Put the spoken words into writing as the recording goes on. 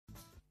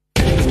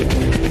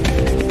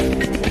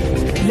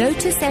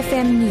Lotus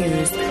FM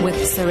News with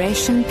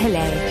Sureshan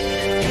Pillay.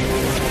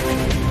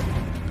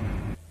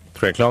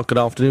 3 o'clock, good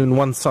afternoon.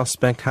 One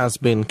suspect has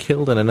been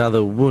killed and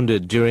another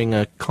wounded during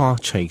a car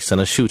chase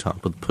and a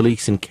shootout with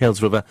police in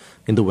Kales River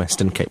in the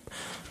Western Cape.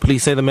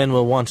 Police say the men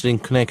were wanted in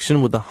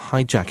connection with the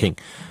hijacking.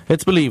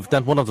 It's believed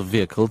that one of the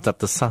vehicles that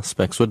the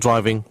suspects were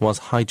driving was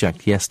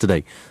hijacked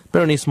yesterday.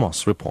 Berenice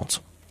Moss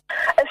reports.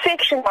 A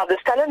section of the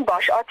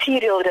Stellenbosch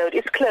arterial road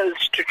is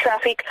closed to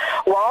traffic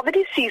while the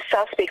deceased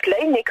suspect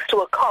lay next to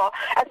a car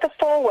at the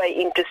four-way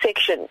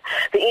intersection.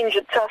 The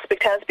injured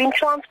suspect has been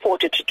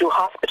transported to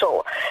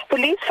hospital.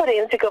 Police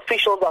forensic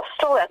officials are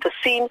still at the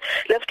scene,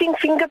 lifting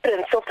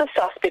fingerprints of the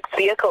suspect's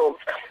vehicles.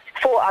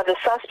 4 other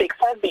suspects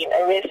have been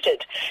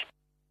arrested.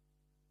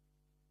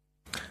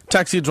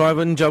 Taxi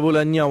driver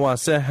Njabula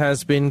Nyawase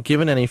has been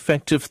given an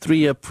effective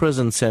 3-year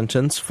prison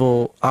sentence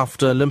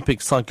after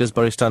Olympic cyclist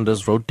Barry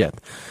Stander's road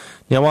death.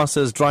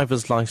 Nyawase's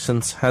driver's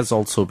license has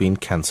also been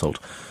cancelled.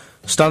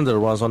 Stander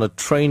was on a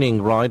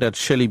training ride at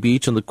Shelley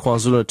Beach on the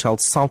KwaZulu-Natal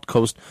south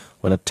coast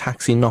when a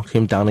taxi knocked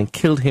him down and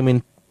killed him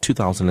in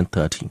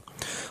 2013.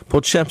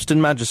 Port Shepstone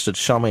Magistrate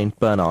Charmaine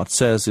Bernard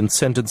says in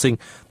sentencing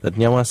that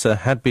Nyawase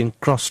had been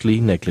grossly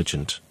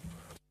negligent.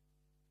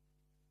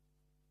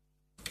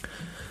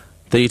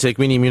 The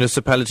eThekwini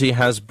municipality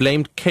has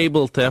blamed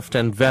cable theft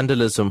and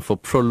vandalism for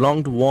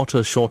prolonged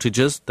water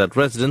shortages that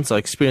residents are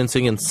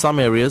experiencing in some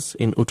areas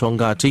in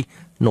Utongati,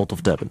 north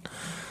of Durban.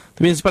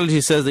 The municipality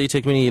says the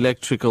eThekwini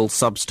electrical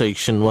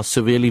substation was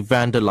severely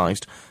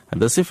vandalized,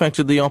 and this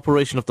affected the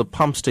operation of the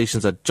pump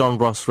stations at John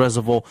Ross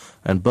Reservoir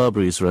and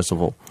Burberry's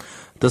Reservoir.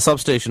 The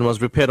substation was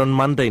repaired on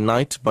Monday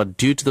night, but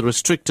due to the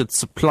restricted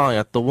supply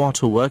at the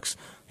waterworks,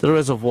 the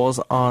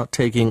reservoirs are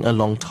taking a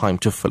long time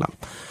to fill up.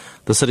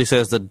 The city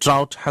says the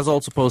drought has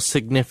also posed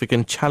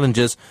significant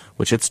challenges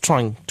which it's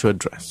trying to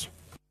address.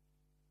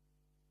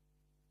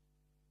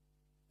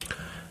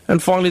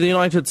 And finally, the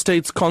United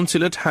States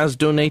Consulate has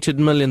donated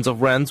millions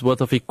of rands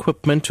worth of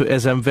equipment to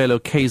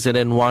Ezemvelo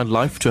KZN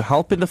Wildlife to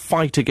help in the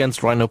fight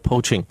against rhino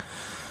poaching.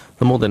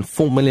 The more than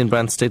 4 million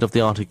rand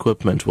state-of-the-art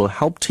equipment will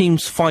help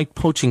teams fight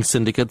poaching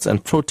syndicates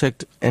and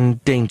protect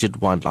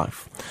endangered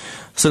wildlife.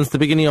 Since the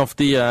beginning of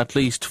the year, at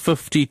least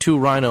 52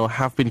 rhino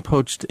have been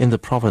poached in the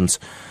province.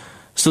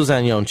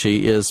 Suzanne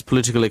Yonchi is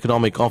Political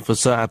Economic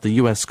Officer at the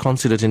U.S.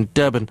 Consulate in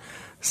Durban,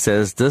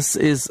 says this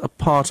is a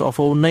part of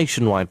a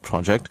nationwide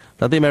project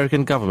that the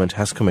American government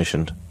has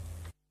commissioned.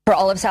 For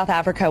all of South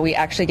Africa, we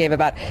actually gave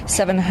about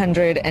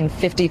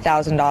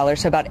 $750,000,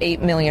 so about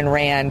 8 million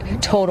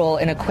rand total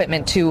in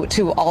equipment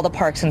to all the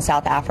parks in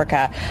South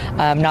Africa,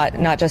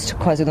 not just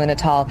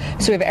KwaZulu-Natal.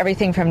 So we have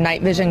everything from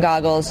night vision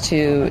goggles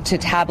to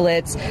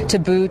tablets to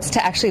boots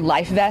to actually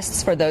life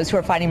vests for those who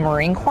are fighting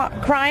marine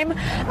crime,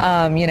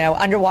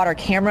 underwater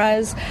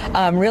cameras.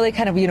 Really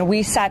kind of,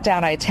 we sat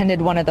down, I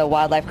attended one of the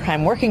wildlife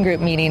crime working group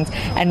meetings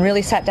and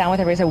really sat down with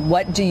everybody and said,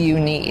 what do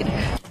you need?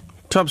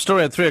 Top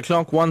story at 3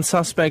 o'clock. One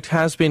suspect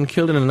has been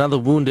killed and another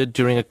wounded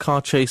during a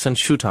car chase and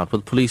shootout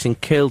with police in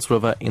Kales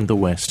River in the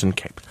Western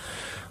Cape.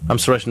 I'm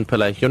Sureshan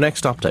Pillay. Your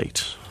next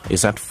update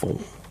is at 4.